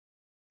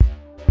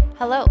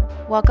Hello,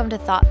 welcome to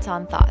Thoughts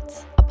on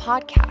Thoughts, a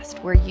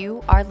podcast where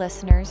you, our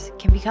listeners,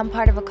 can become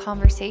part of a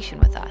conversation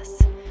with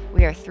us.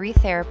 We are three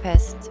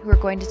therapists who are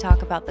going to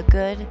talk about the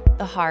good,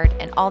 the hard,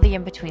 and all the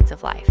in-betweens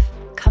of life.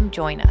 Come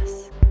join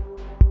us.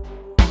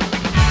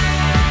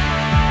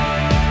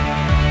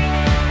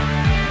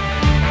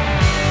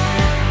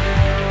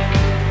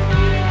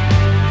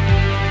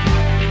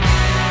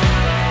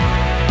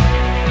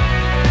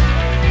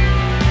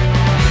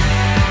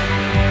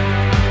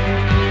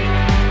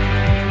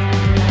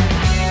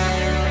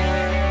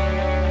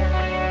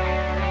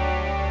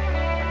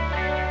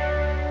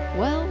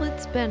 Well,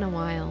 it's been a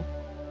while.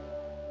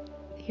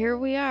 Here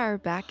we are,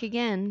 back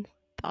again.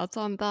 Thoughts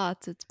on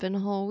Thoughts. It's been a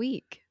whole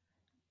week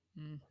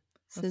That's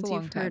since a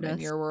long you've time heard in us.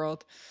 your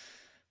world.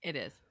 It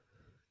is.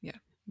 Yeah.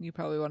 You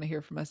probably want to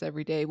hear from us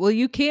every day. Well,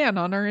 you can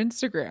on our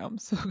Instagram,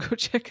 so go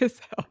check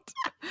us out.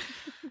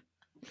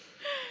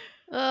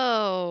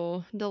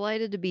 Oh,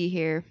 delighted to be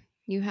here.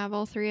 You have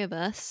all three of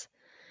us.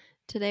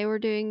 Today we're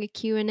doing a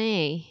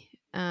Q&A,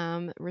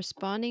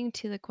 responding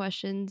to the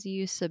questions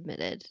you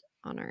submitted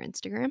on our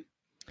Instagram.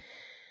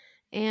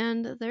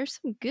 And there's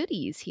some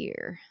goodies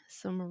here,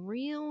 some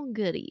real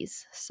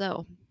goodies.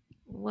 So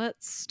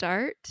let's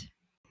start.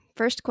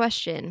 First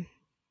question.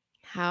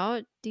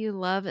 How do you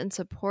love and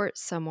support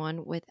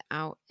someone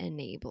without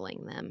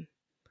enabling them?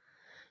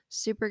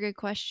 Super good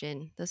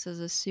question. This is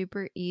a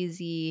super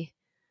easy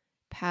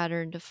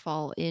pattern to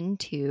fall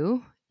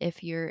into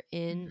if you're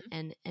in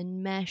an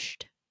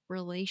enmeshed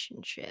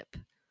relationship.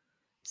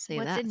 Say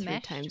What's that 3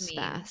 enmeshed times mean,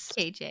 fast.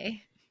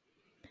 KJ?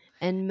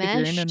 If you're in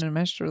Enmeshed. an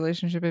enmeshed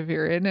relationship, if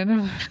you're in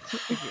an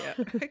yeah,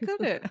 I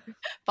got it.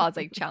 Paul's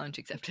like, challenge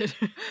accepted.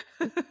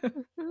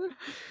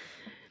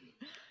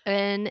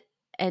 An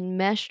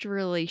enmeshed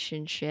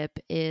relationship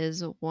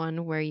is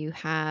one where you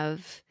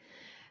have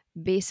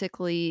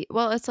basically,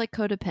 well, it's like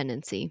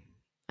codependency.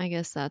 I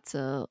guess that's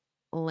a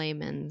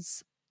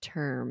layman's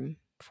term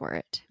for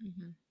it.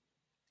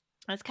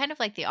 It's kind of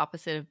like the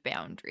opposite of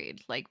boundaried.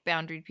 Like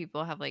boundaried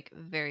people have like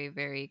very,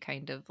 very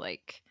kind of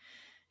like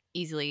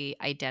easily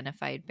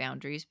identified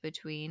boundaries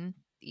between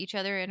each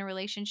other in a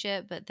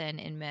relationship, but then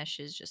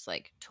enmesh is just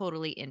like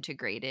totally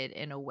integrated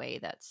in a way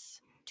that's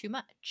too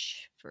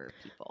much for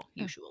people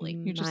usually.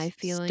 You're My just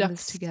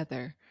feelings stuck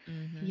together.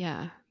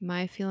 Yeah,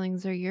 my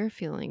feelings are your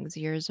feelings,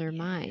 yours are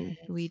mine.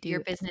 We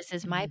Your do. business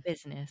is my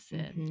business,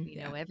 and Mhm. we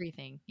know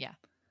everything. Yeah.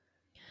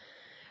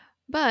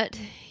 But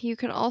you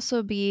could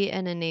also be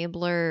an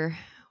enabler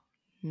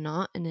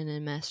not in an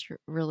enmeshed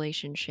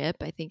relationship.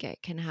 I think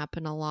it can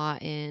happen a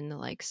lot in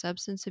like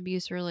substance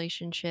abuse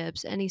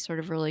relationships, any sort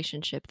of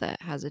relationship that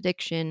has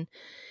addiction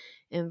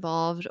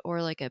involved,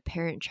 or like a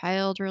parent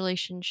child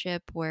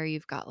relationship where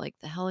you've got like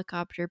the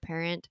helicopter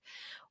parent,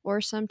 or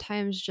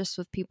sometimes just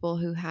with people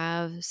who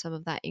have some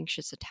of that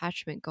anxious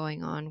attachment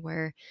going on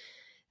where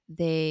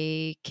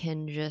they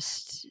can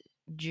just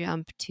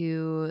jump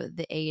to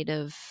the aid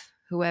of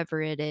whoever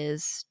it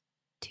is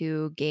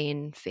to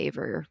gain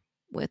favor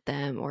with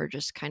them or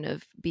just kind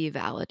of be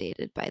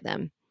validated by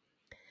them.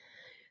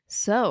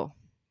 So,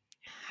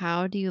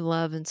 how do you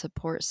love and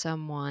support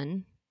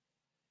someone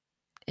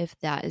if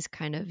that is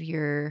kind of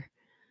your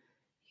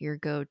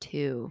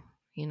go-to?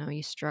 You know,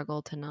 you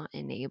struggle to not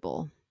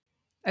enable.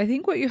 I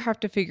think what you have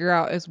to figure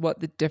out is what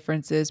the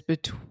difference is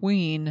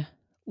between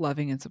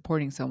loving and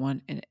supporting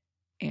someone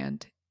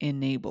and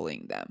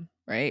enabling them,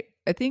 right?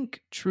 I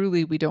think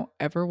truly we don't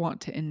ever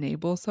want to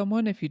enable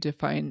someone if you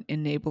define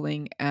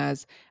enabling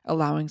as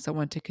allowing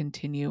someone to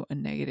continue a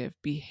negative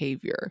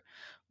behavior,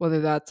 whether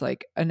that's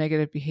like a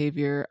negative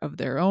behavior of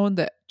their own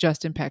that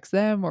just impacts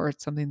them or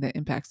it's something that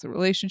impacts the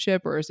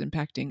relationship or is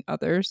impacting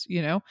others,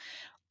 you know?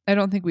 I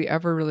don't think we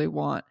ever really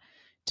want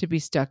to be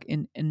stuck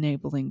in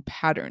enabling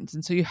patterns.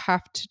 And so you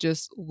have to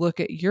just look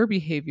at your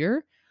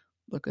behavior,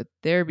 look at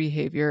their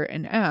behavior,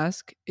 and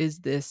ask, is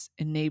this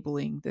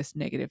enabling this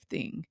negative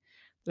thing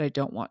that I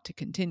don't want to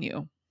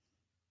continue?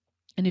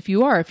 And if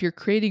you're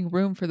creating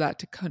room for that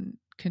to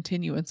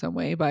continue in some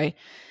way by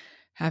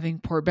having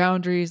poor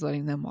boundaries,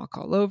 letting them walk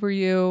all over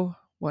you,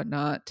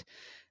 whatnot,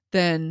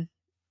 then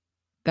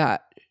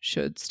that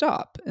should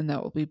stop and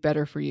that will be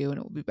better for you and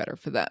it will be better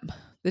for them.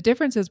 The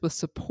difference is with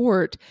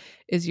support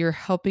is you're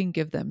helping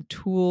give them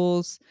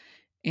tools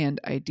and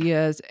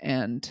ideas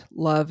and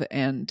love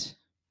and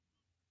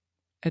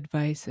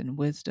advice and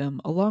wisdom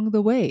along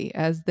the way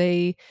as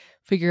they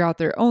figure out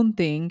their own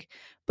thing,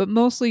 but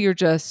mostly you're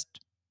just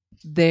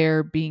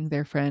there being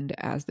their friend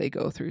as they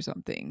go through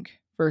something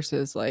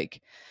versus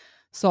like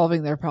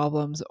solving their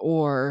problems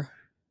or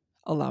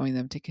allowing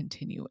them to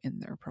continue in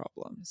their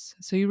problems.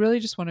 So you really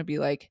just want to be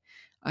like,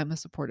 I'm a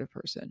supportive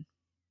person,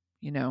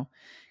 you know,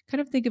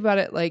 kind of think about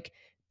it like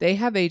they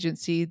have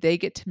agency, they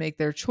get to make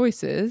their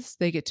choices,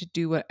 they get to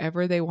do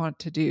whatever they want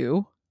to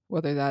do,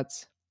 whether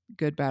that's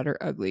good, bad, or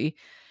ugly.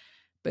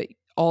 But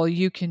all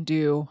you can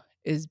do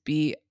is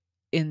be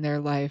in their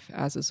life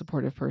as a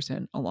supportive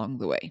person along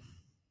the way,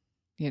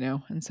 you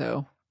know? And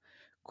so,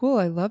 cool.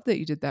 I love that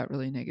you did that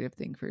really negative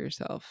thing for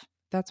yourself.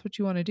 That's what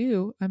you want to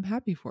do. I'm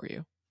happy for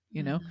you,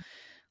 you know?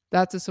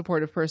 That's a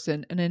supportive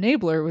person. An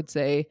enabler would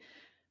say,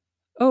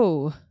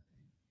 "Oh,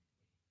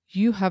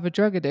 you have a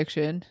drug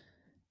addiction.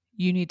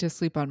 You need to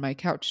sleep on my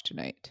couch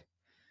tonight."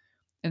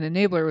 An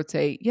enabler would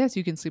say, "Yes,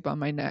 you can sleep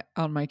on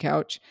on my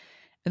couch."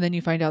 And then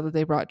you find out that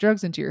they brought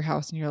drugs into your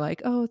house and you're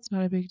like, "Oh, it's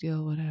not a big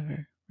deal,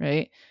 whatever."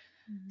 Right?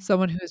 Mhm.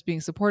 Someone who is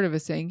being supportive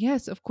is saying,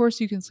 "Yes, of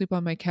course you can sleep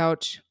on my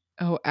couch.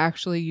 Oh,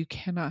 actually, you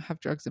cannot have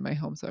drugs in my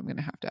home, so I'm going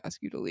to have to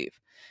ask you to leave."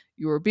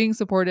 You are being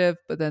supportive,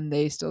 but then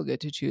they still get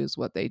to choose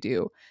what they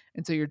do.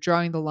 And so you're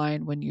drawing the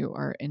line when you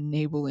are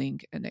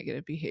enabling a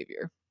negative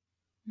behavior.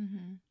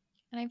 Mhm.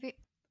 And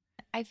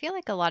I feel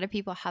like a lot of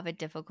people have a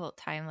difficult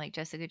time, like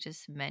Jessica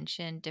just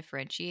mentioned,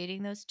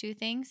 differentiating those two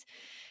things.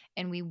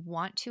 And we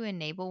want to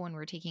enable when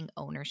we're taking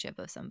ownership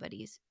of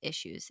somebody's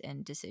issues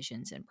and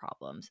decisions and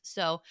problems.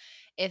 So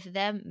if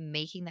them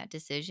making that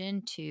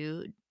decision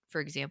to,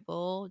 for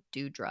example,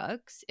 do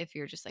drugs, if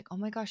you're just like, oh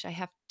my gosh, I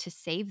have to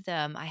save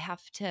them, I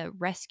have to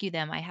rescue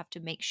them, I have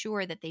to make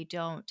sure that they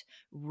don't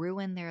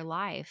ruin their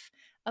life.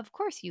 Of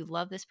course, you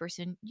love this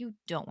person. You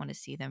don't want to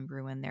see them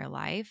ruin their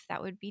life.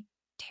 That would be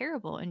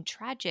terrible and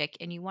tragic.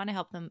 And you want to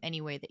help them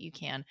any way that you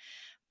can.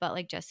 But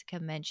like Jessica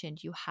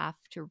mentioned, you have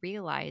to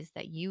realize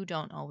that you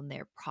don't own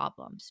their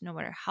problems, no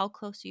matter how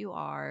close you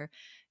are,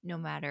 no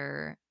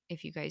matter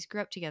if you guys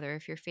grew up together,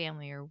 if you're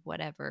family or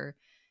whatever,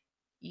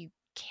 you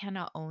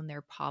cannot own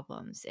their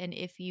problems. And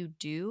if you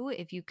do,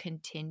 if you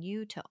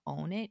continue to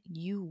own it,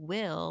 you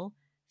will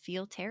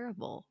feel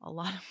terrible a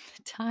lot of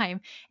the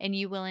time and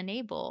you will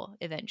enable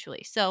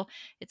eventually. So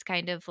it's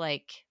kind of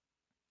like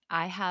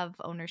I have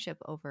ownership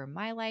over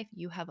my life,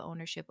 you have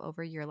ownership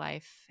over your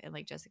life. And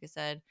like Jessica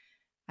said,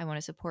 I want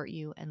to support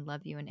you and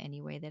love you in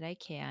any way that I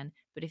can.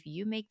 But if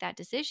you make that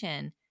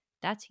decision,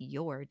 that's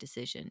your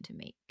decision to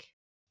make.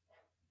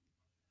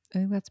 I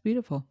think that's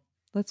beautiful.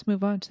 Let's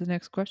move on to the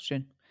next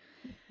question.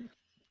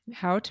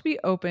 How to be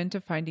open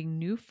to finding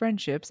new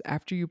friendships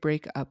after you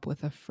break up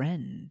with a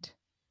friend,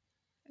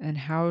 and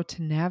how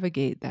to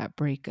navigate that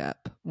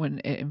breakup when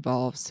it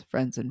involves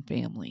friends and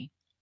family.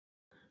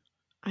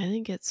 I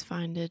think it's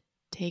fine to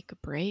take a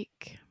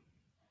break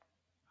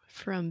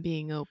from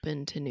being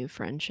open to new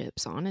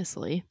friendships,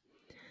 honestly.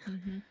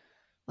 Mm-hmm.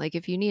 Like,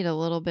 if you need a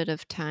little bit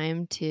of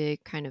time to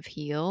kind of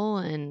heal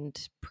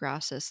and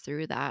process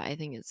through that, I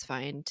think it's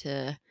fine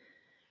to,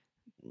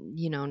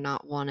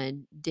 not want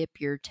to dip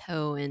your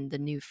toe in the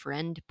new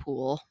friend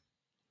pool.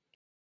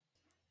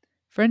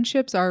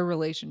 Friendships are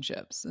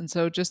relationships. And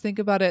so just think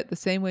about it the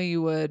same way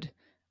you would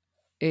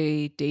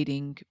a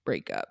dating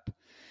breakup.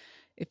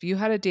 If you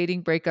had a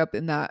dating breakup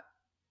and that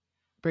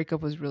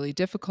breakup was really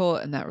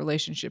difficult and that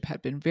relationship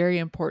had been very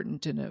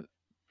important in a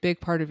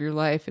big part of your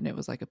life and it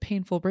was like a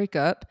painful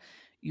breakup,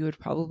 you would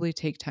probably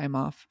take time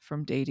off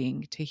from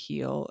dating to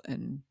heal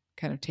and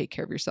kind of take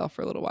care of yourself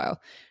for a little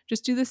while.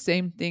 Just do the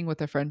same thing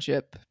with a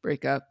friendship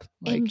breakup.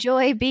 Like,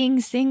 Enjoy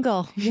being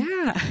single.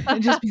 yeah.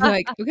 And just be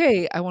like,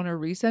 okay, I want to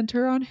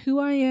recenter on who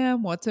I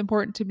am, what's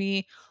important to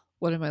me,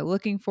 what am I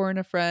looking for in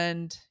a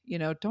friend?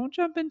 Don't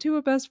jump into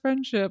a best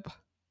friendship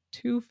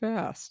too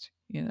fast.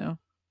 You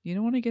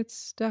don't want to get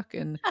stuck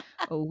in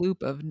a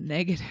loop of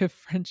negative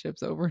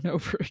friendships over and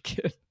over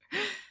again.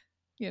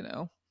 you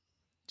know,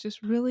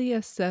 just really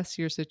assess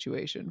your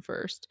situation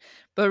first.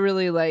 But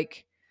really,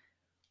 like,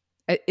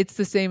 it's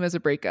the same as a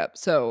breakup.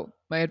 So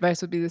my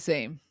advice would be the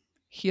same.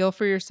 Heal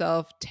for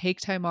yourself, take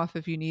time off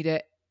if you need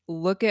it.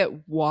 Look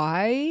at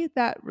why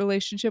that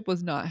relationship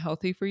was not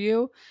healthy for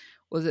you.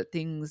 Was it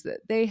things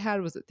that they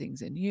had? Was it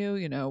things in you?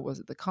 Was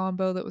it the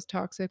combo that was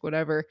toxic?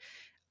 Whatever.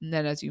 And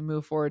then as you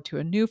move forward to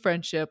a new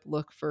friendship,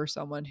 look for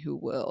someone who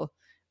will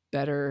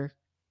better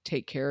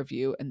take care of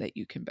you and that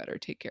you can better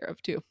take care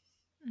of too.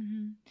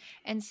 Mhm.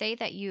 And say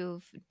that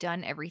you've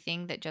done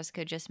everything that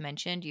Jessica just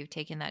mentioned. You've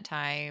taken that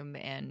time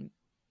and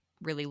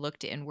really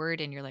looked inward,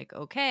 and you're like,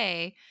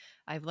 okay,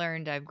 I've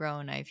learned, I've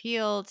grown, I've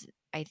healed.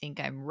 I think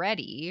I'm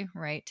ready,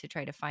 right, to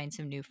try to find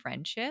some new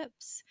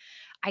friendships.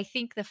 I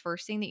think the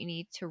first thing that you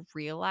need to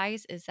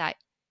realize is that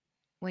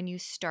when you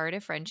start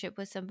a friendship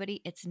with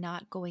somebody, it's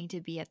not going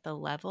to be at the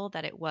level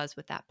that it was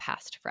with that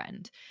past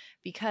friend.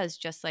 Because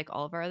just like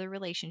all of our other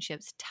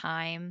relationships,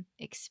 time,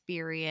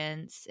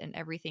 experience, and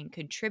everything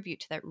contribute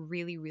to that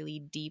really, really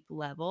deep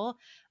level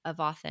of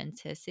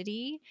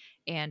authenticity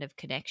and of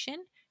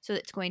connection. So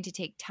it's going to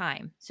take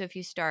time. So if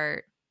you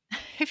start,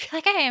 I feel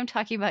like I am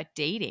talking about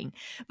dating,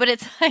 but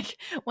it's like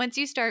once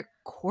you start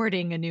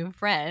courting a new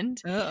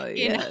friend, Oh,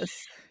 you know,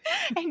 yes.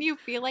 and you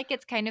feel like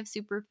it's kind of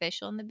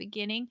superficial in the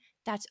beginning,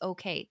 that's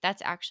okay.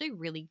 That's actually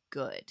really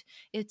good.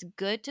 It's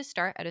good to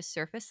start at a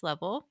surface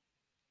level.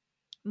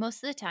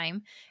 Most of the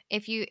time,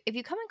 if you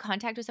come in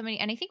contact with somebody,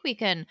 and I think we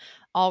can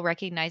all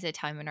recognize a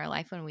time in our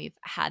life when we've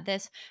had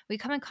this, we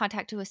come in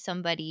contact with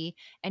somebody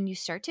and you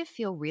start to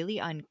feel really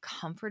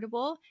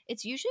uncomfortable.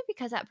 It's usually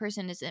because that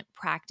person isn't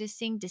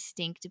practicing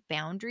distinct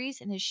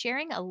boundaries and is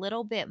sharing a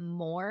little bit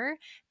more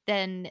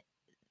than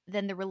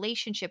the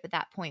relationship at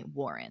that point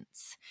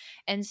warrants.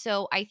 And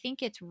so I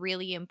think it's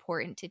really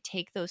important to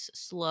take those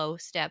slow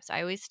steps.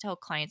 I always tell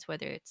clients,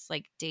 whether it's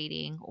like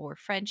dating or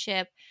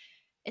friendship,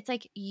 it's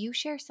like you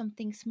share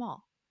something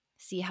small.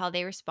 See how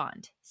they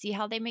respond. See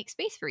how they make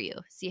space for you.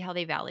 See how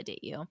they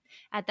validate you.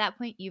 At that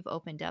point, you've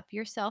opened up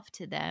yourself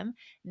to them.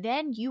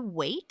 Then you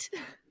wait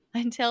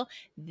until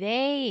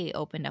they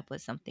open up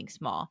with something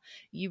small.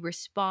 You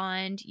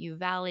respond, you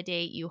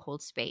validate, you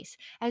hold space.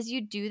 As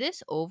you do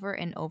this over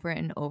and over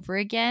and over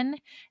again,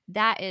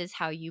 that is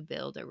how you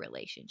build a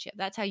relationship.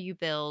 That's how you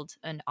build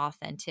an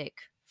authentic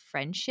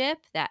friendship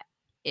that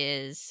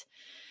has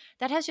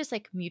just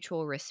like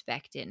mutual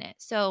respect in it.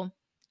 So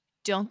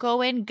don't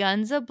go in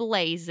guns a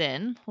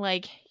blazing,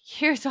 like,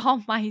 here's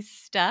all my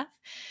stuff,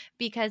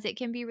 because it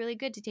can be really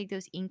good to take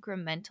those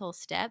incremental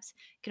steps.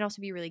 It can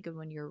also be really good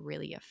when you're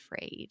really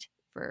afraid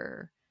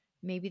for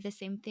maybe the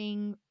same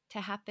thing to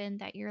happen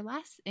that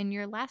in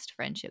your last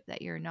friendship,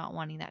 that you're not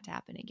wanting that to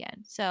happen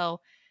again.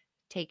 So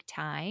take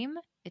time.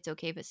 It's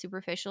okay if it's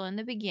superficial in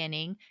the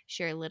beginning.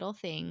 Share little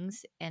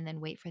things and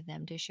then wait for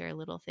them to share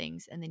little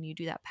things. And then you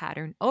do that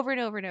pattern over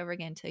and over and over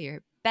again until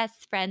you're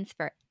best friends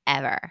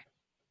forever.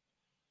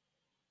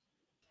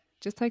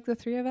 Just like the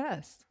three of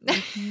us.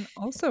 We can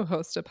also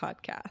host a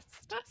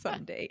podcast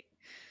someday.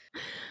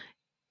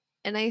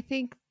 And I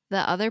think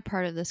the other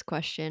part of this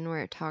question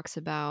where it talks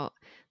about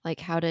like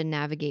how to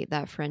navigate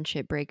that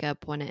friendship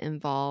breakup when it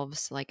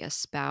involves like a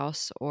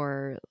spouse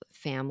or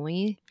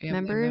family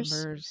Family members.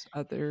 members,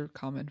 other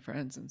common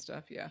friends and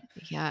stuff. Yeah.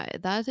 Yeah,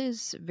 that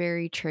is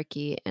very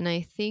tricky. And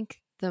I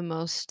think the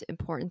most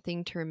important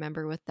thing to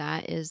remember with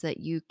that is that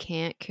you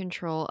can't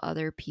control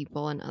other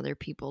people and other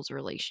people's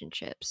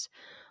relationships.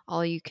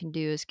 All you can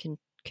do is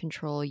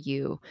control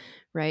you,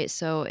 right?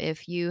 So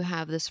if you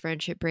have this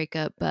friendship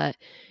breakup, but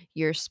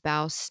your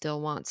spouse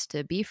still wants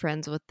to be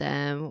friends with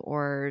them,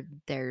 or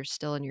they're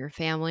still in your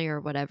family,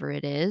 or whatever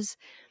it is,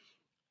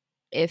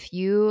 if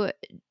you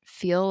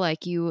feel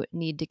like you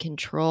need to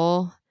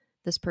control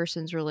this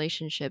person's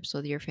relationships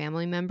with your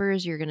family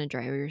members, you're going to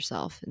drive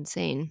yourself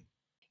insane.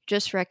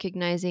 Just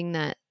recognizing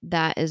that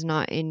that is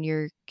not in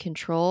your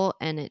control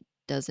and it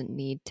doesn't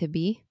need to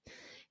be.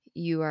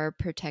 You are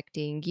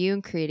protecting you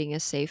and creating a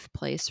safe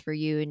place for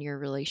you in your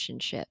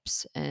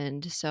relationships.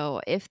 And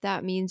so, if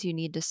that means you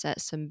need to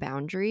set some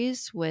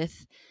boundaries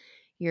with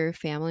your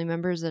family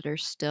members that are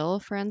still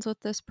friends with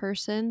this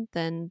person,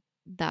 then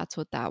that's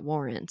what that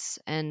warrants.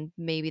 And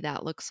maybe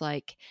that looks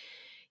like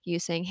you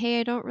saying, hey,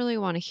 I don't really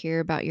want to hear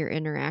about your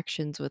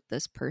interactions with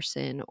this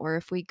person. Or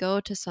if we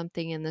go to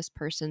something and this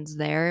person's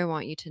there, I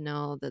want you to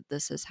know that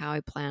this is how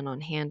I plan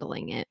on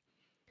handling it.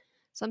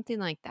 Something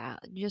like that.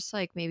 Just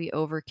like maybe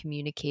over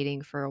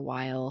communicating for a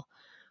while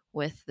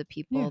with the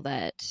Yeah. people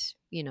that,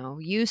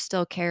 you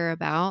still care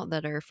about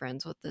that are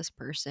friends with this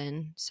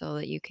person so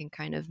that you can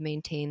kind of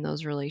maintain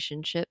those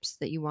relationships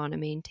that you want to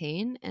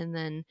maintain, and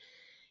then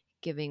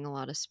giving a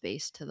lot of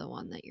space to the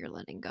one that you're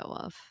letting go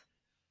of.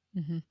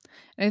 Mm-hmm.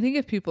 And I think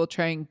if people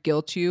try and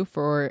guilt you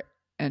for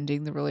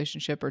ending the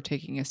relationship or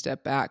taking a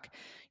step back,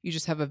 you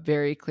just have a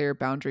very clear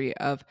boundary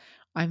of,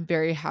 I'm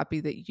very happy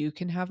that you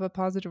can have a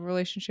positive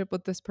relationship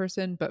with this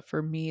person, but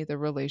for me, the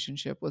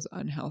relationship was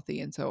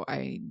unhealthy. And so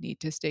I need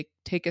to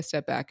take a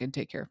step back and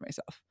take care of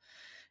myself.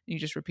 And you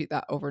just repeat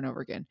that over and over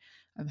again.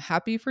 I'm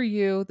happy for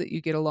you that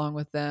you get along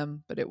with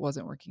them, but it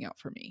wasn't working out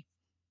for me.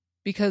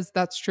 Because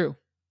that's true.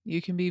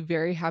 You can be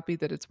very happy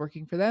that it's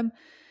working for them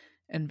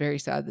and very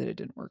sad that it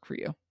didn't work for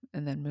you,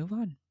 and then move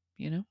on,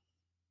 you know?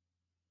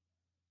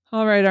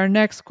 All right, our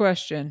next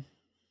question.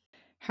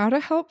 How to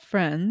help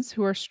friends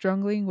who are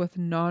struggling with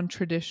non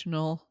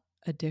traditional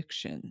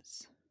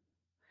addictions?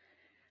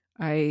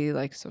 I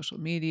like social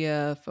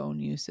media, phone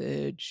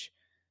usage,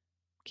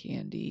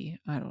 candy.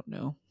 I don't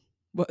know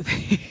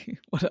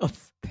what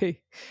else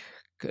they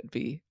could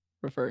be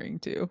referring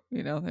to.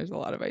 There's a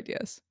lot of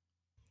ideas.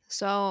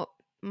 So,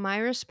 my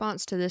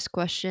response to this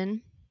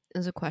question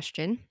is a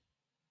question.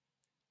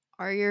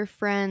 Are your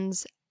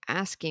friends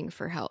asking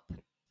for help?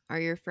 Are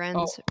your Oh,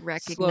 friends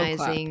slow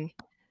clap. recognizing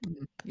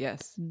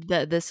Yes.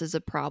 that this is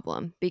a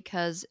problem?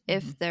 Because Mhm.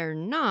 if they're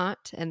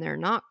not, and they're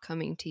not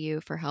coming to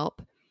you for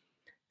help,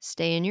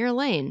 stay in your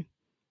lane.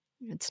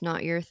 It's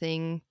not your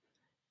thing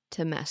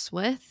to mess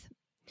with.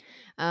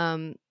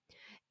 Um,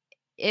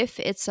 if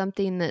it's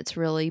something that's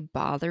really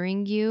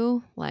bothering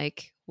you,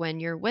 like when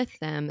you're with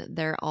them,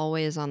 they're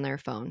always on their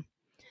phone.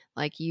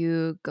 Like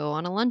you go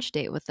on a lunch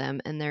date with them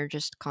and they're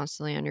just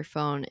constantly on your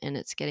phone, and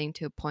it's getting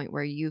to a point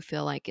where you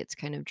feel like it's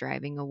kind of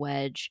driving a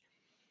wedge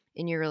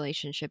in your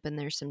relationship and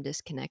there's some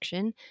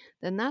disconnection,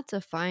 then that's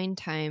a fine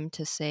time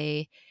to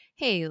say,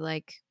 hey,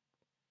 like,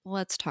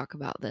 let's talk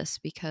about this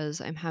because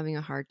I'm having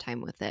a hard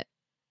time with it.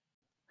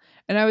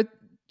 And I would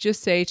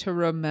just say to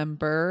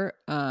remember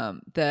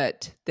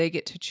that they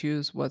get to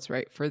choose what's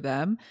right for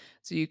them.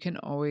 So you can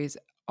always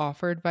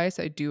offer advice.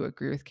 I do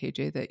agree with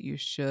KJ that you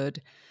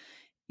should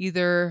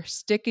either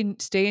stay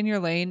in your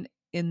lane,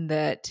 in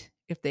that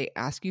if they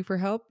ask you for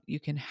help, you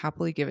can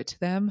happily give it to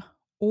them,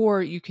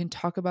 or you can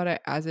talk about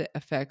it as it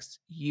affects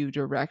you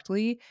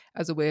directly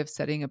as a way of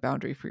setting a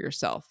boundary for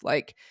yourself.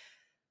 Like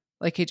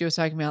KJ was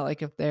talking about,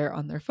 like if they're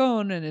on their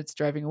phone and it's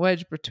driving a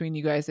wedge between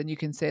you guys, then you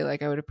can say,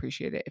 like, I would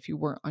appreciate it if you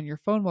weren't on your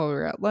phone while we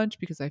were at lunch,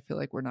 because I feel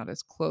like we're not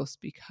as close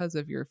because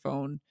of your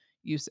phone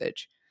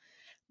usage.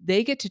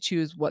 They get to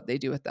choose what they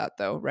do with that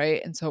though,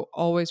 right? And so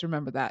always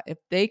remember that. If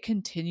they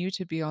continue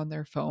to be on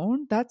their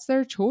phone, that's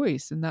their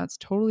choice and that's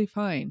totally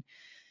fine.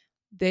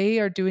 They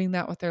are doing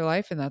that with their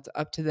life and that's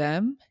up to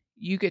them.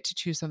 You get to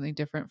choose something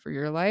different for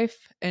your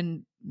life.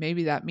 And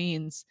maybe that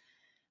means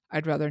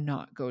I'd rather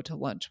not go to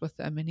lunch with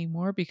them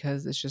anymore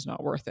because it's just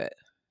not worth it.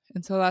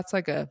 And so that's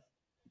like a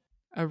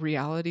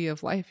reality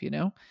of life, you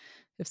know?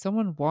 If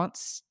someone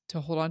wants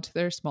to hold on to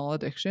their small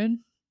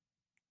addiction,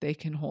 they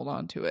can hold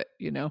on to it,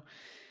 you know?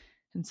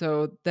 And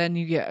so then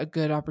you get a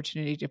good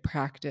opportunity to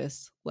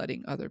practice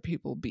letting other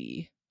people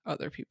be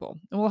other people.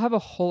 And we'll have a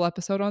whole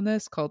episode on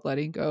this called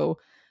Letting Go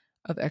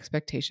of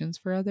Expectations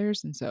for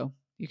Others. And so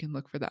you can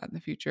look for that in the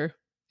future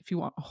if you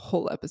want a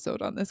whole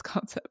episode on this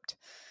concept.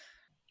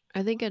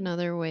 I think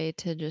another way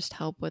to just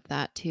help with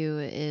that too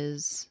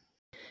is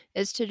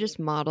to just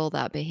model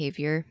that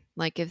behavior.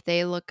 Like if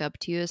they look up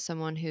to you as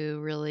someone who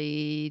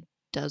really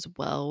does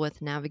well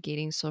with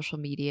navigating social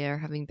media or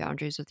having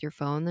boundaries with your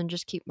phone, then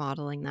just keep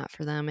modeling that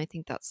for them. I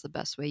think that's the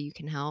best way you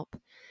can help.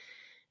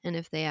 And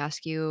if they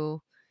ask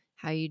you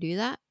how you do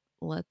that,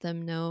 let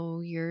them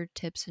know your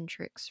tips and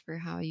tricks for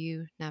how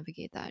you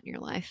navigate that in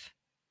your life.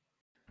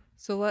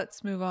 So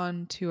let's move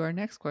on to our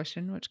next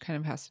question, which kind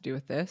of has to do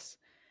with this.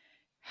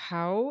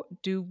 How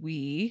do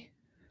we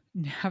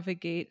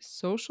navigate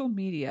social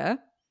media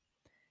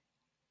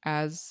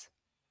as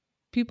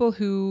people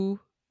who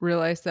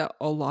realize that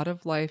a lot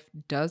of life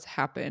does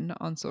happen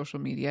on social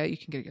media? You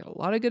can get a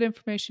lot of good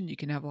information, you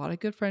can have a lot of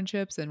good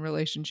friendships and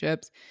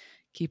relationships,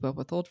 keep up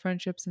with old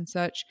friendships and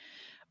such.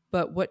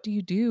 But what do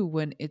you do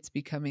when it's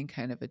becoming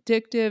kind of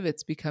addictive?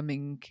 It's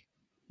becoming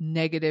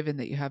negative in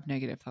that you have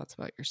negative thoughts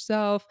about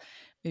yourself.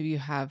 Maybe you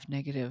have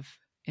negative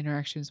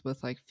interactions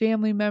with like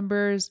family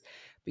members,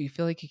 but you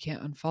feel like you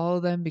can't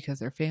unfollow them because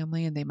they're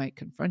family and they might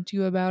confront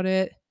you about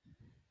it.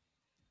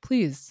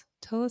 Please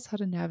tell us how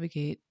to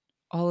navigate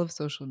all of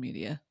social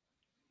media.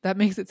 That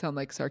makes it sound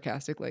like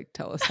sarcastic, like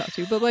tell us how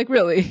to, but like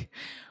really,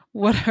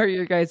 what are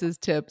your guys'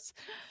 tips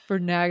for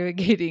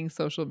navigating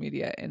social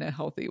media in a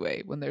healthy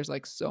way when there's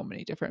like so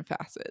many different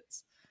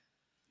facets?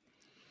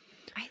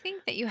 I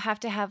think that you have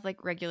to have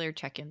like regular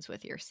check-ins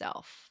with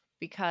yourself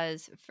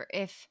because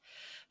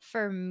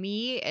for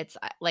me it's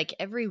like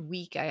every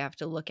week I have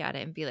to look at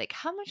it and be like,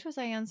 how much was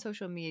I on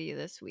social media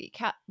this week?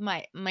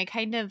 My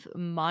kind of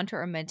mantra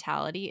or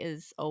mentality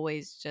is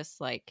always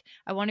just like,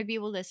 I want to be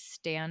able to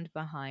stand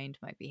behind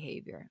my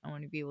behavior. I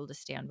want to be able to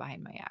stand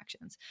behind my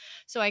actions.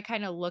 So I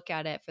kind of look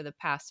at it for the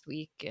past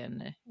week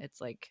and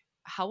it's like,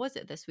 how was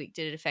it this week?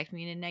 Did it affect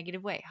me in a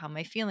negative way? How am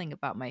I feeling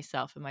about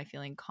myself? Am I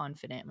feeling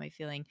confident? Am I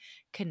feeling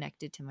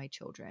connected to my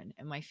children?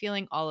 Am I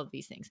feeling all of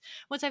these things?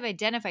 Once I've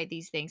identified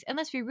these things, and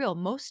let's be real,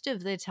 most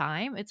of the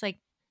time it's like,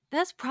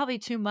 that's probably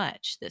too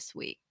much this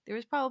week. There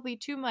was probably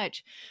too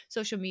much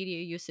social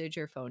media usage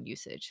or phone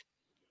usage.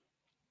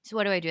 So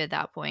what do I do at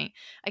that point?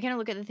 I kind of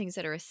look at the things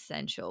that are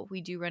essential.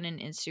 We do run an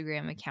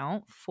Instagram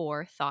account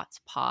for Thoughts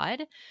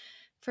Pod.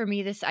 For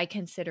me, this I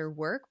consider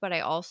work, but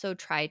I also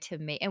try to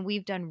make, and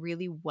we've done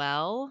really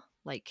well,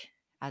 like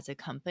as a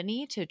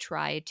company, to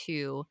try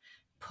to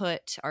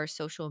put our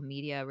social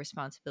media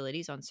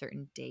responsibilities on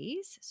certain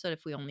days. So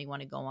if we only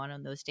want to go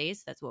on those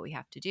days, that's what we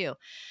have to do.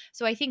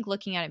 So I think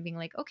looking at it being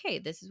like, okay,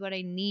 this is what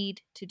I need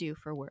to do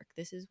for work.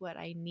 This is what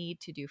I need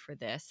to do for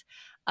this.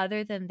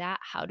 Other than that,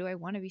 how do I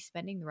want to be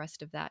spending the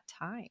rest of that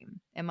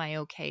time? Am I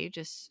okay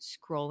just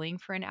scrolling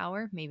for an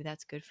hour? Maybe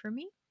that's good for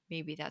me.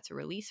 Maybe that's a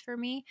release for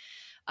me.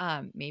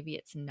 Maybe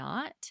it's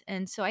not.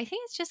 And so I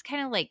think it's just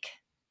kind of like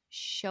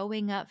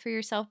showing up for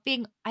yourself.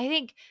 I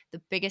think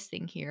the biggest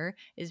thing here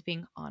is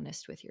being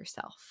honest with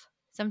yourself.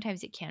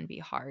 Sometimes it can be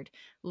hard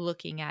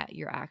looking at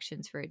your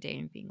actions for a day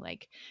and being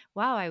like,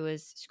 wow, I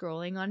was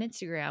scrolling on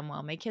Instagram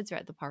while my kids are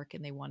at the park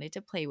and they wanted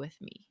to play with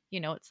me.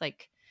 It's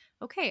like,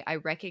 okay, I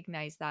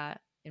recognize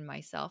that in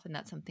myself and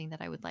that's something that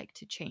I would like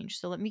to change.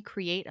 So let me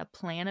create a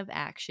plan of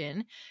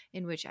action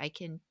in which I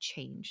can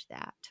change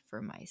that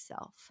for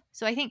myself.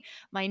 So I think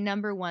my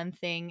number one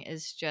thing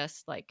is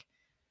just like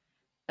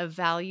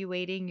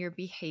evaluating your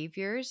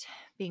behaviors,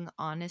 being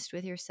honest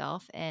with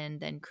yourself, and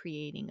then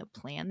creating a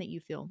plan that you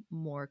feel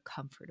more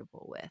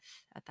comfortable with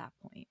at that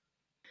point.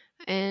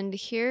 And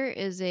here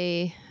is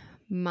a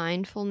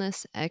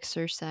mindfulness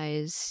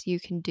exercise you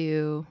can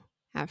do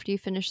after you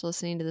finish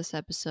listening to this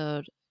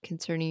episode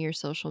concerning your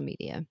social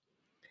media.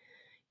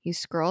 You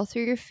scroll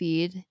through your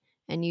feed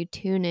and you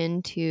tune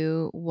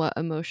into what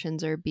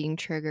emotions are being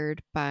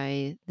triggered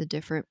by the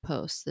different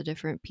posts, the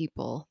different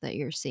people that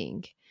you're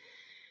seeing.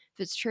 If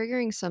it's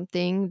triggering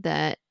something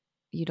that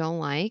you don't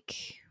like,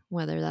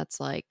 whether that's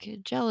like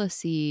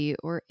jealousy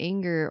or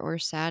anger or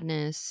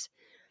sadness,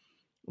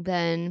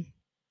 then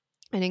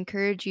I'd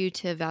encourage you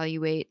to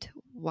evaluate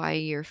why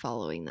you're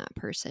following that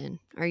person.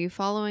 Are you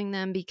following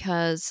them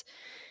because,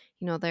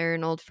 they're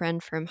an old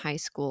friend from high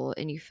school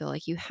and you feel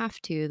like you have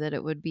to, that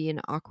it would be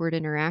an awkward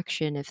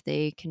interaction if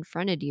they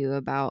confronted you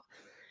about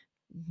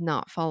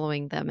not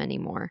following them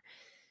anymore?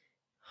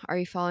 Are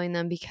you following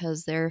them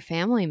because they're a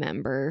family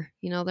member?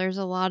 There's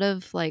a lot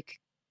of like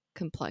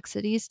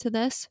complexities to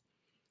this,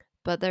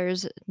 But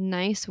there's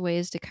nice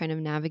ways to kind of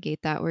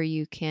navigate that where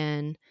you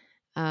can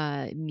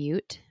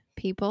mute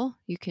people.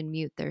 You can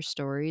mute their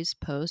stories,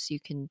 posts. You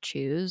can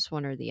choose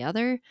one or the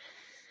other.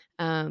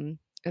 And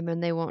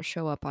then they won't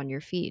show up on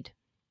your feed.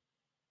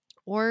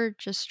 Or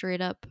just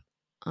straight up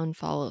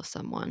unfollow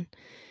someone.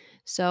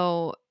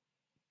 So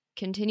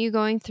continue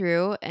going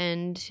through,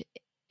 and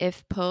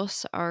if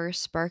posts are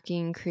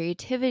sparking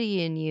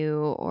creativity in you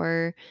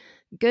or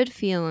good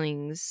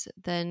feelings,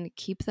 then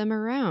keep them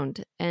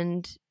around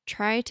and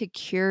try to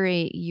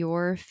curate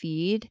your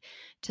feed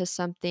to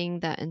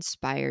something that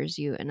inspires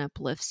you and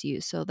uplifts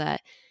you, so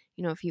that,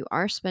 you know, if you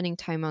are spending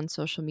time on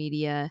social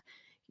media,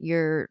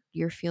 you're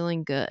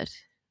feeling good.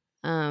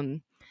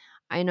 um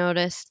I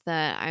noticed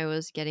that I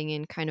was getting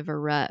in kind of a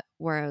rut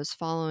where I was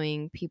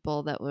following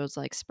people that was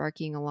like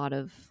sparking a lot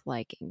of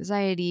like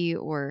anxiety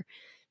or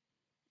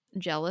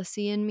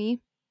jealousy in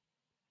me.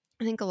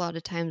 I think a lot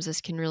of times this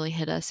can really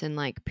hit us in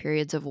like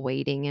periods of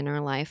waiting in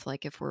our life.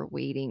 Like if we're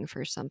waiting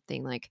for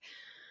something, like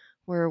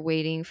we're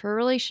waiting for a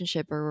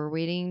relationship, or we're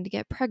waiting to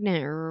get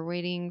pregnant, or we're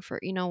waiting for,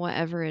 you know,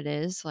 whatever it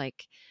is,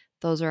 like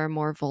those are our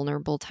more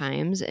vulnerable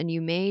times. And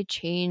you may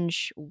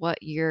change what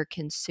you're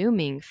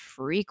consuming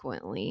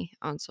frequently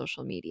on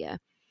social media.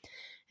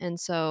 And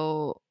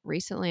so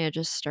recently I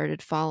just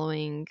started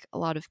following a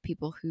lot of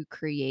people who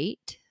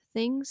create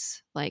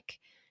things like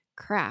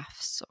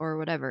crafts or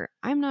whatever.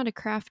 I'm not a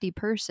crafty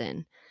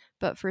person,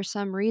 but for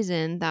some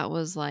reason that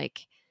was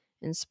like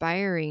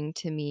inspiring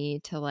to me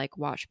to like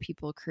watch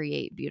people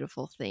create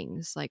beautiful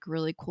things, like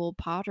really cool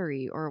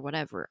pottery or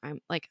whatever.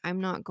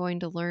 I'm not going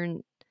to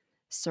learn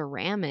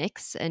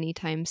ceramics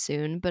anytime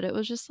soon, but it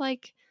was just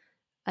like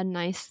a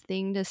nice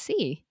thing to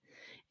see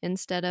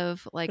instead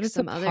of But like it's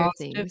a some other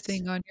positive things.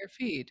 thing on your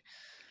feed,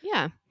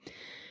 Yeah.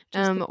 which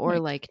is the Or point.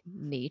 like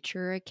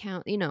nature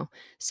account, you know.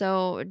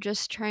 So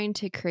just trying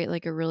to create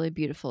like a really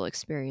beautiful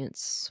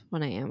experience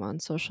when I am on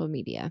social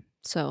media.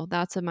 So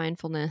that's a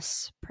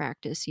mindfulness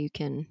practice you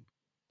can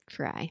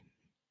try.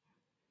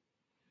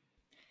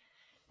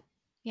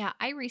 Yeah,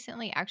 I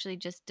recently actually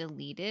just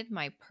deleted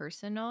my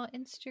personal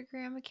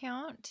Instagram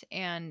account,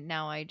 and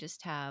now I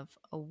just have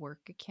a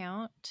work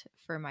account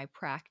for my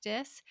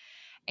practice.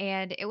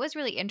 And it was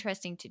really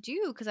interesting to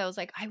do because I was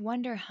like, I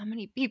wonder how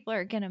many people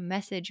are going to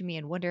message me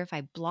and wonder if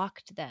I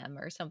blocked them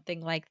or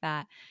something like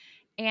that.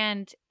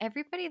 And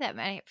everybody that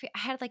I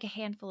had like a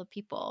handful of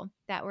people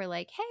that were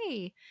like,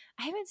 "Hey,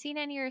 I haven't seen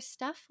any of your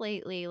stuff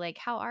lately. Like,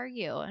 how are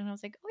you?" And I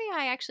was like, "Oh, yeah,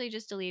 I actually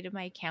just deleted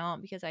my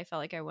account because I felt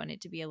like I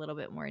wanted to be a little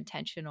bit more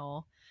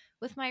intentional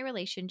with my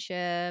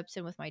relationships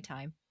and with my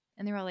time."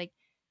 And they were all like,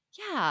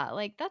 "Yeah,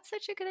 like that's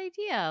such a good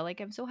idea. Like,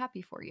 I'm so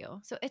happy for you."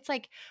 So it's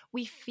like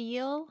we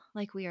feel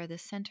like we are the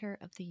center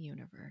of the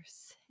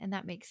universe. And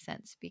that makes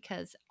sense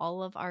because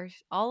all of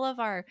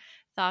our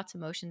thoughts,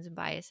 emotions, and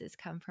biases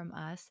come from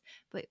us,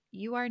 but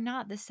you are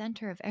not the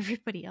center of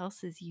everybody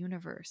else's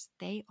universe.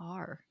 They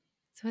are.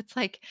 So it's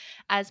like,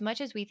 as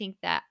much as we think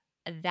that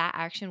that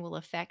action will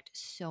affect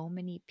so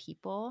many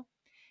people,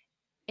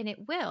 and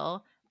it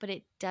will, but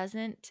it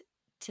doesn't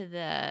to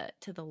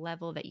the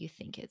level that you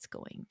think it's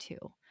going to.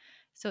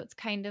 So it's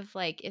kind of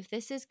like, if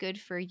this is good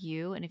for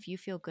you and if you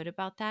feel good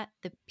about that,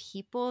 the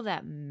people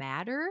that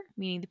matter,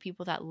 meaning the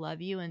people that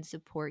love you and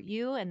support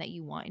you and that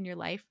you want in your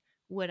life,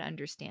 would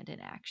understand an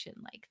action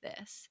like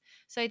this.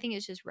 So I think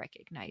it's just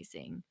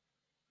recognizing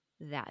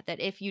that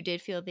if you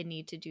did feel the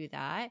need to do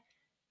that,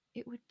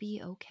 it would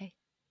be okay.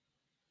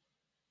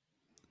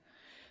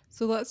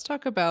 So let's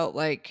talk about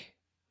like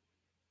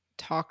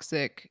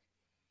toxic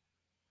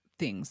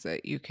things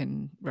that you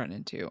can run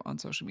into on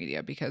social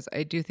media, because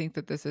I do think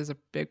that this is a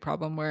big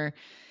problem where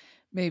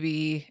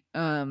maybe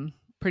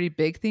pretty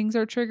big things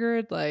are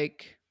triggered,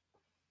 like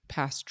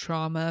past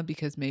trauma,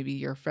 because maybe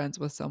you're friends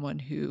with someone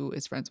who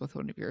is friends with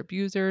one of your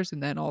abusers,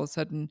 and then all of a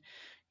sudden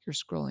you're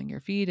scrolling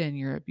your feed and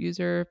your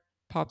abuser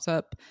pops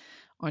up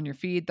on your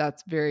feed.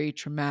 That's very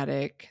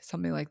traumatic,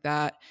 something like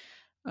that.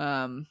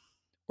 um,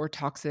 or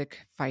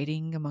toxic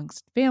fighting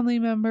amongst family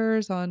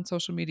members on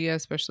social media,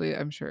 especially.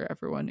 I'm sure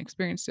everyone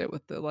experienced it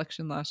with the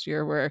election last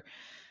year, where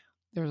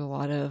there was a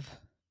lot of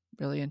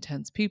really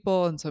intense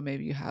people. And so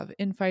maybe you have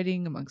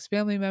infighting amongst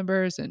family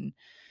members and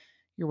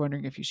you're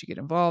wondering if you should get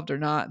involved or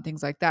not, and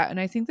things like that. And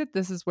I think that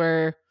this is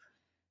where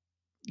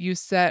you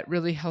set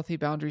really healthy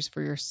boundaries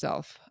for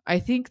yourself. I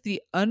think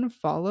the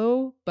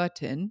unfollow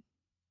button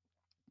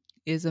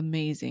is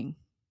amazing.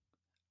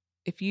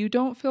 If you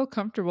don't feel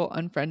comfortable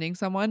unfriending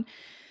someone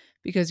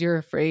because you're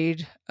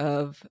afraid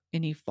of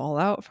any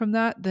fallout from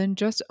that, then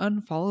just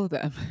unfollow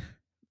them.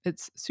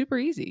 It's super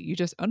easy. You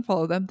just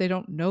unfollow them. They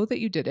don't know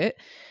that you did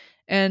it.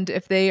 And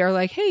if they are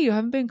like, hey, you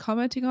haven't been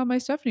commenting on my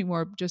stuff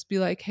anymore, just be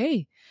like,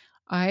 hey,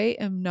 I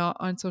am not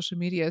on social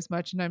media as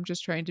much and I'm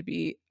just trying to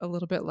be a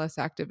little bit less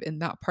active in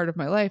that part of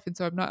my life. And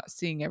so I'm not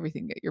seeing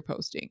everything that you're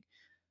posting,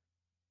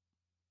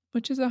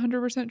 which is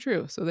 100%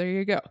 true. So there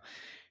you go.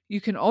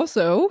 You can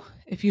also,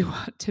 if you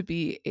want to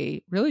be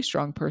a really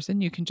strong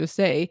person, you can just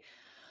say,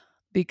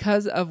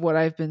 because of what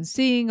I've been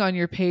seeing on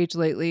your page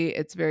lately,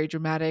 it's very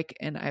dramatic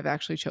and I've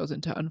actually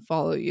chosen to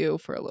unfollow you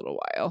for a little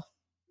while.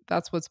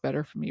 that's what's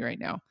better for me right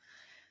now.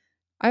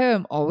 I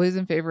am always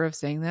in favor of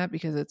saying that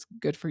because it's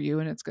good for you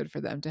and it's good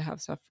for them to have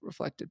stuff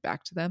reflected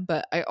back to them.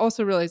 But I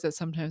also realize that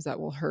sometimes that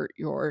will hurt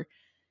your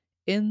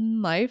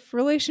in life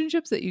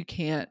relationships that you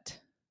can't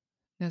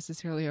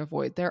necessarily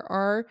avoid. There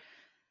are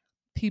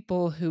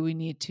people who we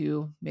need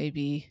to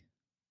maybe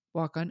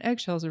walk on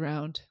eggshells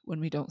around when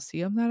we don't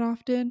see them that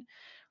often.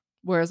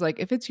 Whereas, like,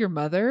 if it's your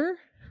mother,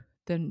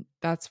 then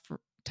that's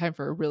time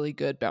for a really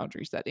good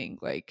boundary setting.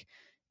 Like,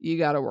 you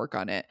got to work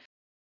on it.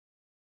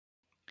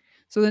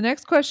 So, the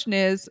next question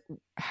is,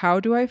 how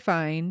do I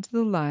find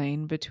the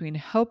line between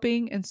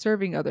helping and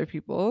serving other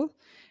people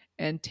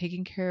and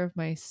taking care of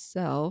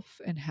myself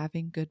and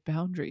having good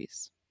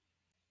boundaries?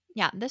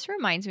 Yeah, this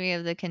reminds me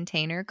of the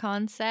container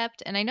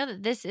concept. And I know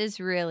that this is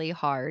really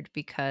hard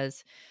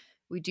because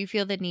we do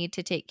feel the need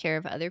to take care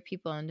of other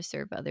people and to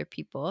serve other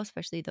people,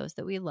 especially those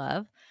that we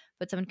love.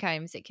 But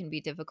sometimes it can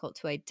be difficult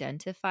to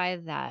identify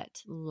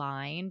that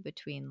line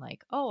between,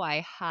 like, oh,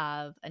 I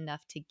have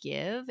enough to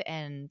give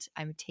and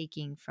I'm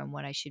taking from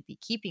what I should be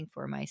keeping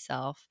for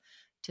myself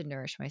to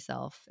nourish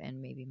myself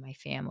and maybe my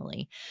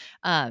family.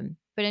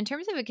 But in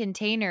terms of a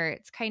container,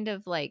 it's kind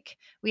of like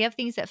we have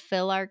things that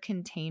fill our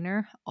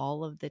container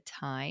all of the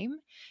time.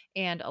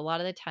 And a lot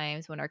of the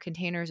times when our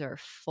containers are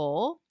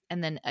full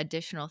and then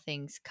additional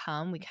things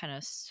come, we kind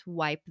of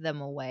swipe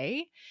them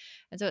away.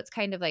 And so it's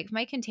kind of like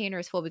my container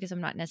is full because I'm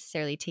not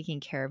necessarily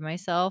taking care of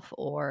myself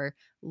or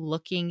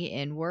looking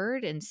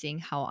inward and seeing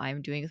how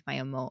I'm doing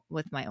with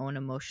with my own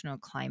emotional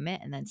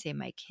climate. And then say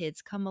my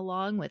kids come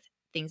along with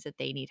things that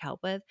they need help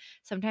with.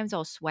 Sometimes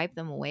I'll swipe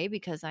them away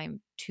because I'm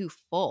too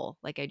full.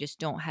 Like I just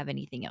don't have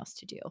anything else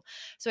to do.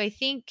 So I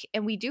think,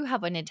 and we do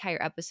have an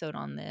entire episode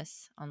on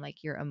this, on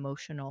like your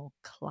emotional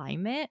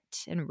climate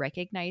and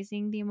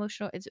recognizing the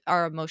emotional, it's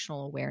our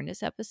emotional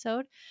awareness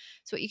episode.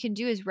 So what you can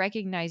do is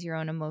recognize your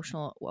own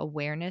emotional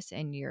awareness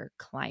and your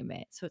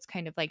climate. So it's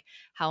kind of like,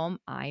 how am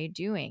I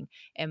doing?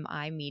 Am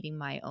I meeting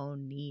my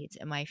own needs?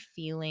 Am I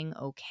feeling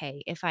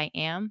okay? If I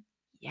am,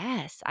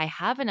 yes, I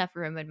have enough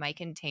room in my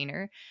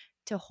container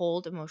to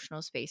hold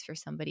emotional space for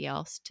somebody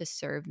else, to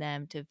serve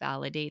them, to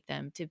validate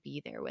them, to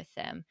be there with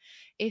them.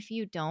 If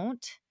you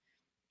don't,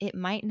 it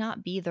might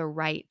not be the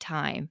right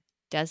time.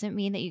 Doesn't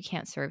mean that you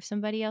can't serve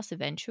somebody else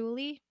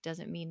eventually.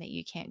 Doesn't mean that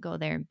you can't go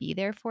there and be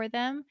there for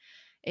them.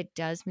 It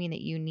does mean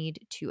that you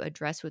need to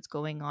address what's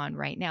going on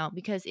right now,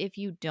 because if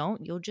you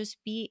don't, you'll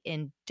just be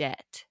in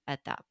debt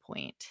at that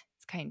point.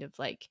 It's kind of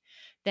like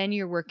then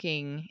you're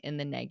working in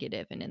the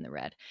negative and in the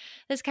red.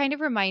 This kind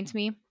of reminds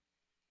me,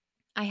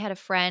 I had a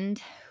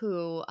friend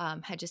who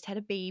had just had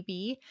a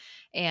baby,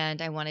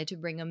 and I wanted to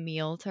bring a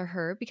meal to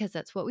her because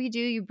that's what we do.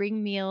 You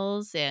bring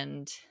meals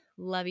and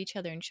love each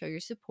other and show your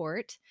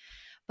support.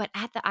 But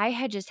I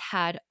had just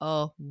had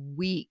a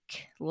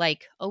week,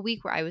 like a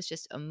week where I was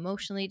just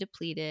emotionally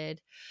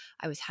depleted.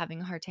 I was having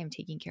a hard time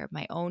taking care of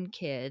my own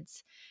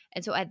kids.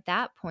 And so at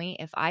that point,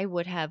 if I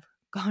would have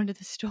gone to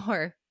the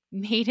store,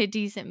 made a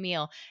decent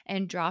meal,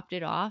 and dropped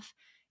it off,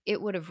 it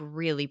would have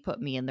really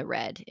put me in the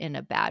red in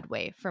a bad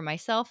way for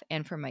myself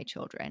and for my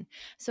children.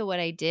 So what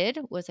I did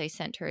was I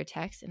sent her a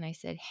text and I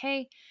said,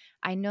 "Hey,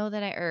 I know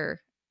that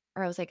or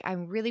I was like, I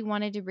really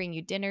wanted to bring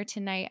you dinner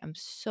tonight. I'm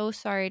so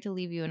sorry to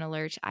leave you in a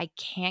lurch. I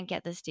can't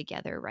get this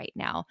together right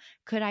now.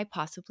 Could I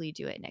possibly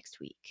do it next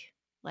week?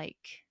 Like,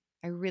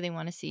 I really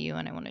want to see you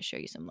and I want to show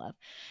you some love."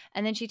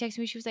 And then she texted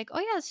me. She was like, "Oh,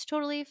 yeah, it's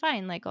totally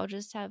fine. Like, I'll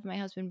just have my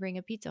husband bring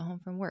a pizza home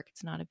from work.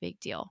 It's not a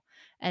big deal."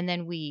 And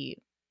then we,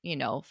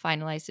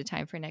 finalized the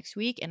time for next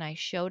week. And I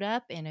showed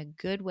up in a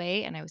good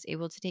way and I was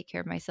able to take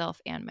care of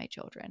myself and my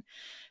children.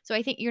 So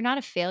I think you're not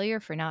a failure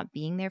for not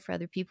being there for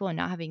other people and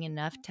not having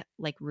enough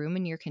like room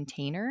in your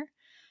container.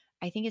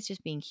 I think it's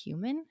just being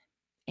human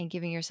and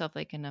giving yourself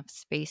like enough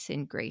space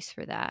and grace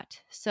for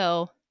that.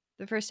 So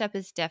the first step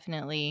is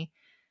definitely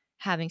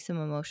having some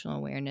emotional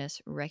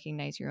awareness,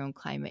 recognize your own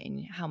climate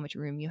and how much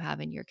room you have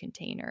in your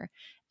container,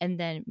 and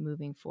then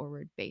moving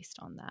forward based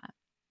on that.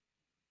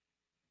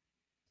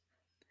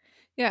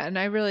 Yeah, and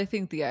I really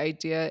think the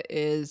idea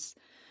is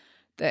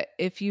that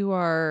if you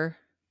are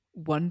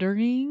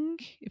wondering,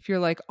 if you're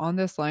like on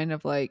this line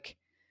of like,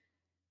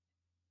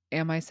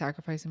 am I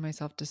sacrificing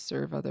myself to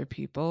serve other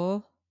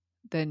people?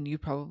 Then you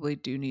probably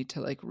do need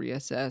to like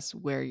reassess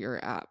where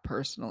you're at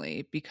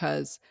personally,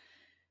 because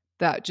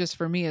that just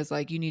for me is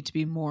like you need to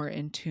be more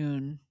in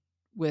tune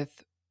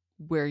with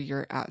where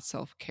you're at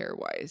self-care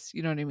wise.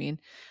 You know what I mean?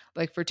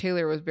 Like for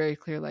Taylor it was very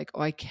clear like,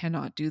 oh, I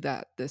cannot do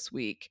that this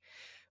week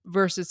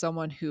versus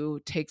someone who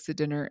takes the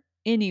dinner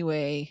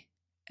anyway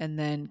and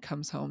then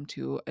comes home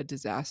to a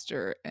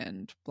disaster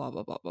and blah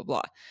blah blah blah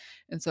blah.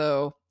 And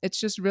so it's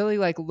just really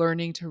like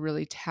learning to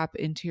really tap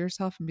into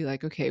yourself and be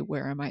like, okay,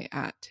 where am I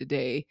at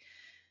today?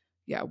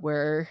 Yeah,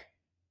 where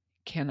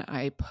can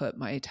I put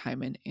my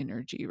time and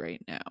energy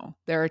right now?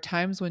 There are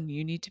times when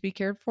you need to be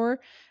cared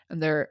for,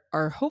 and there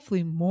are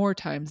hopefully more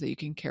times that you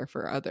can care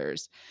for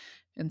others.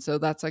 And so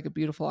that's like a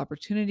beautiful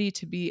opportunity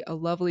to be a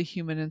lovely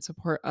human and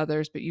support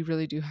others, but you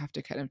really do have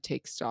to kind of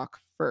take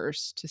stock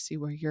first to see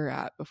where you're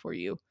at before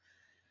you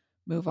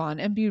move on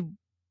and be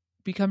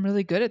become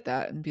really good at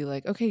that and be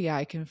like, okay, yeah,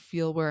 I can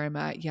feel where I'm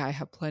at. Yeah, I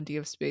have plenty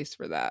of space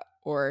for that.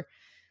 Or,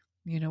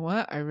 you know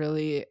what? I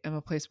really am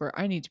a place where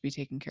I need to be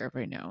taken care of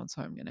right now. And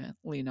so I'm going to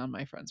lean on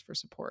my friends for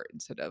support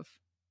instead of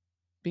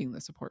being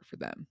the support for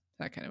them,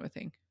 that kind of a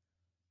thing.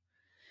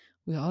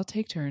 We all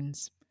take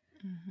turns.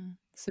 Mhm.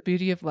 It's the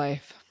beauty of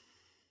life.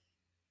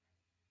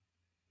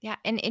 Yeah,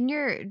 and in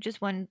your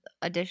just one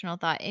additional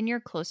thought, in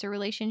your closer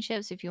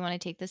relationships, if you want to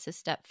take this a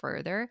step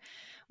further,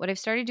 what I've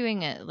started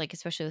doing, like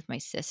especially with my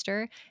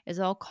sister, is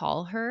I'll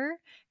call her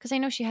because I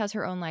know she has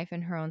her own life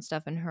and her own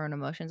stuff and her own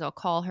emotions. I'll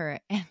call her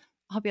and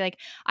I'll be like,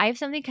 I have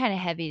something kind of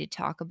heavy to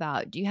talk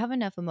about. Do you have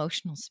enough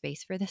emotional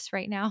space for this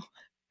right now?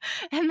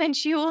 And then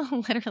she will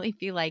literally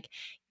be like,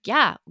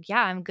 yeah,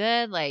 I'm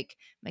good. Like,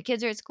 my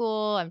kids are at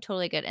school. I'm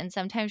totally good. And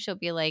sometimes she'll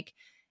be like,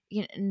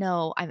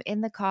 no, I'm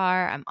in the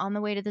car. I'm on the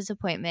way to this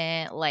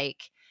appointment.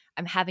 Like,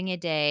 I'm having a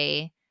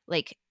day.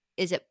 Like,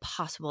 is it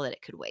possible that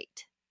it could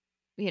wait?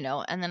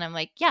 And then I'm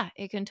like, yeah,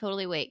 it can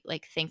totally wait.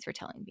 Like, thanks for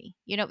telling me,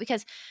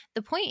 because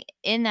the point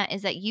in that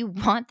is that you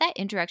want that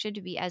interaction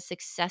to be as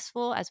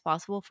successful as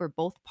possible for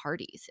both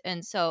parties.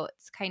 And so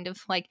it's kind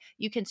of like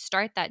you can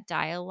start that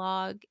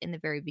dialogue in the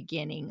very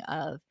beginning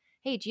of,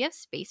 hey, do you have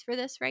space for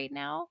this right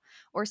now?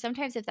 Or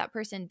sometimes if that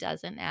person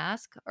doesn't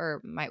ask,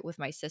 or with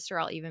my sister,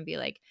 I'll even be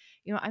like,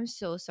 I'm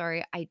so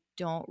sorry. I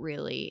don't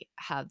really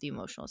have the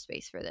emotional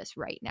space for this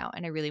right now.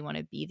 And I really want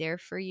to be there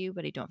for you,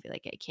 but I don't feel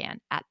like I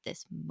can at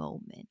this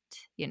moment,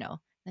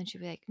 Then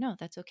she'll be like, no,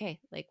 that's okay.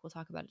 Like, we'll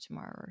talk about it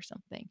tomorrow or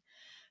something.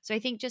 So I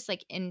think just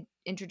like in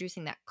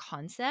introducing that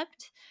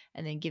concept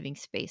and then giving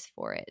space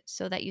for it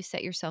so that you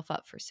set yourself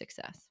up for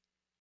success.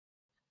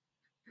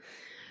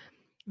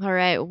 All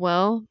right.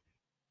 Well,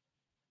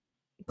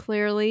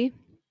 clearly,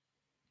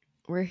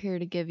 we're here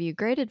to give you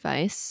great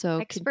advice. So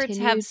Experts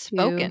continue have to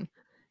spoken.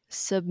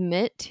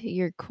 submit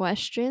your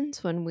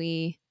questions when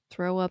we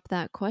throw up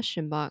that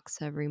question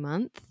box every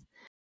month.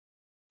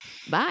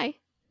 Bye.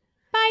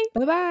 Bye.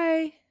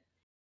 Bye-bye.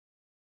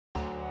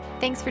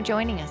 Thanks for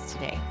joining us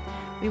today.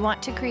 We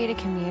want to create a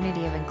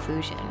community of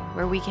inclusion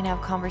where we can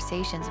have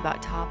conversations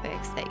about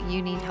topics that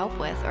you need help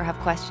with or have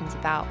questions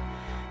about.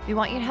 We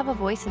want you to have a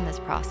voice in this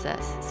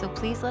process, so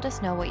please let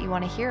us know what you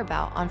want to hear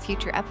about on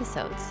future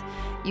episodes.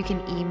 You can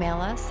email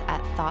us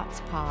at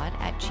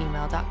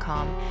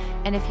thoughtspod@gmail.com,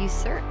 and if you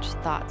search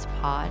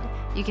ThoughtsPod,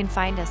 you can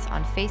find us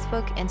on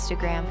Facebook,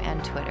 Instagram,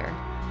 and Twitter.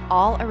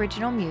 All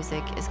original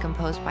music is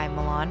composed by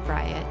Milan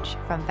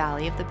Vrajec from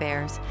Valley of the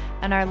Bears,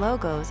 and our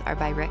logos are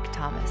by Rick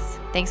Thomas.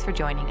 Thanks for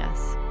joining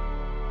us.